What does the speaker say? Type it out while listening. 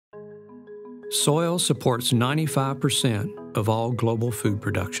Soil supports 95% of all global food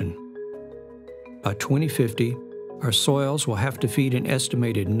production. By 2050, our soils will have to feed an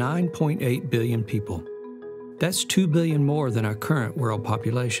estimated 9.8 billion people. That's 2 billion more than our current world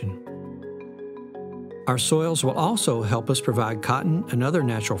population. Our soils will also help us provide cotton and other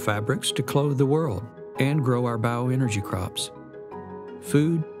natural fabrics to clothe the world and grow our bioenergy crops.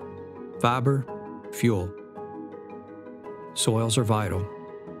 Food, fiber, fuel. Soils are vital.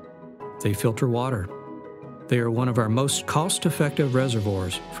 They filter water. They are one of our most cost-effective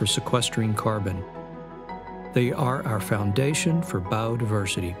reservoirs for sequestering carbon. They are our foundation for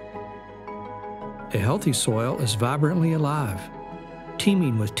biodiversity. A healthy soil is vibrantly alive,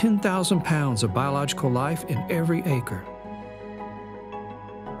 teeming with 10,000 pounds of biological life in every acre.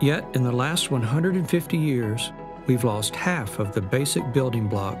 Yet, in the last 150 years, we've lost half of the basic building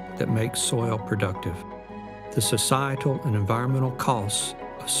block that makes soil productive. The societal and environmental costs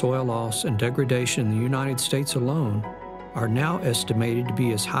of soil loss and degradation in the United States alone are now estimated to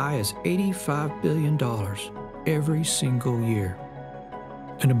be as high as $85 billion every single year.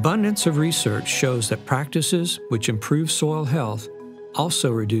 An abundance of research shows that practices which improve soil health also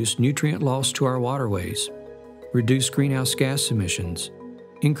reduce nutrient loss to our waterways, reduce greenhouse gas emissions,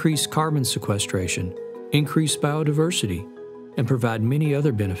 increase carbon sequestration, increase biodiversity, and provide many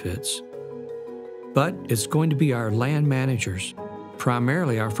other benefits. But it's going to be our land managers,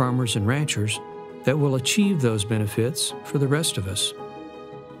 primarily our farmers and ranchers, that will achieve those benefits for the rest of us.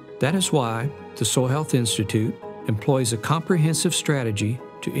 That is why the Soil Health Institute employs a comprehensive strategy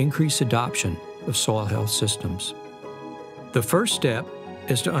to increase adoption of soil health systems. The first step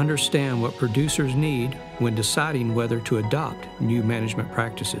is to understand what producers need when deciding whether to adopt new management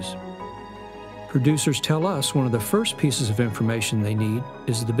practices. Producers tell us one of the first pieces of information they need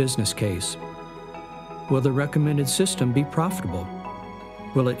is the business case. Will the recommended system be profitable?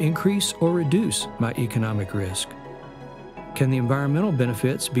 Will it increase or reduce my economic risk? Can the environmental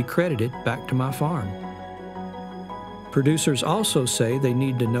benefits be credited back to my farm? Producers also say they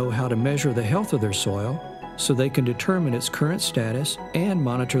need to know how to measure the health of their soil so they can determine its current status and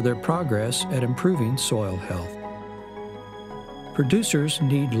monitor their progress at improving soil health. Producers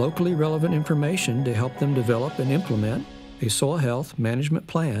need locally relevant information to help them develop and implement a soil health management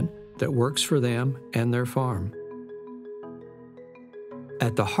plan that works for them and their farm.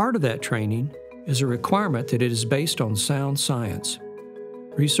 At the heart of that training is a requirement that it is based on sound science.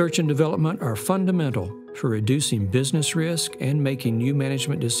 Research and development are fundamental for reducing business risk and making new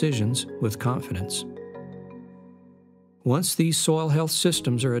management decisions with confidence. Once these soil health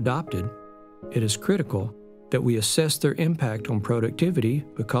systems are adopted, it is critical that we assess their impact on productivity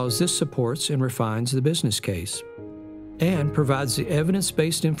because this supports and refines the business case and provides the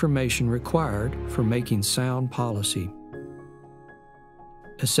evidence-based information required for making sound policy.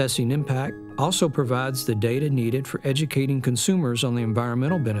 Assessing impact also provides the data needed for educating consumers on the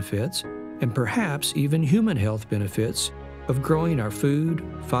environmental benefits and perhaps even human health benefits of growing our food,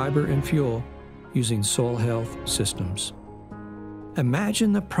 fiber, and fuel using soil health systems.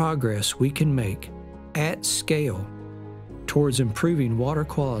 Imagine the progress we can make at scale towards improving water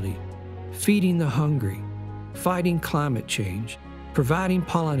quality, feeding the hungry, fighting climate change, providing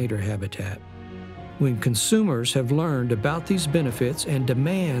pollinator habitat. When consumers have learned about these benefits and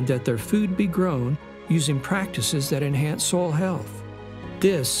demand that their food be grown using practices that enhance soil health.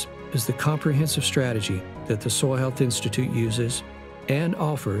 This is the comprehensive strategy that the Soil Health Institute uses and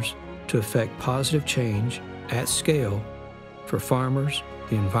offers to effect positive change at scale for farmers,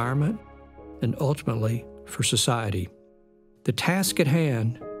 the environment, and ultimately for society. The task at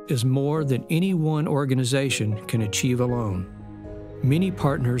hand is more than any one organization can achieve alone. Many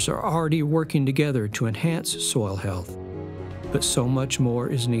partners are already working together to enhance soil health, but so much more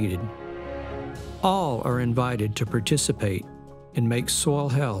is needed. All are invited to participate and make soil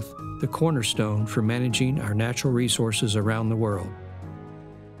health the cornerstone for managing our natural resources around the world.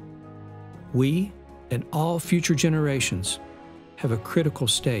 We and all future generations have a critical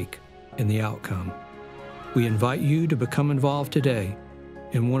stake in the outcome. We invite you to become involved today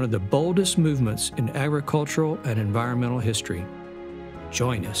in one of the boldest movements in agricultural and environmental history.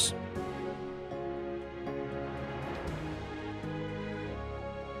 Join us.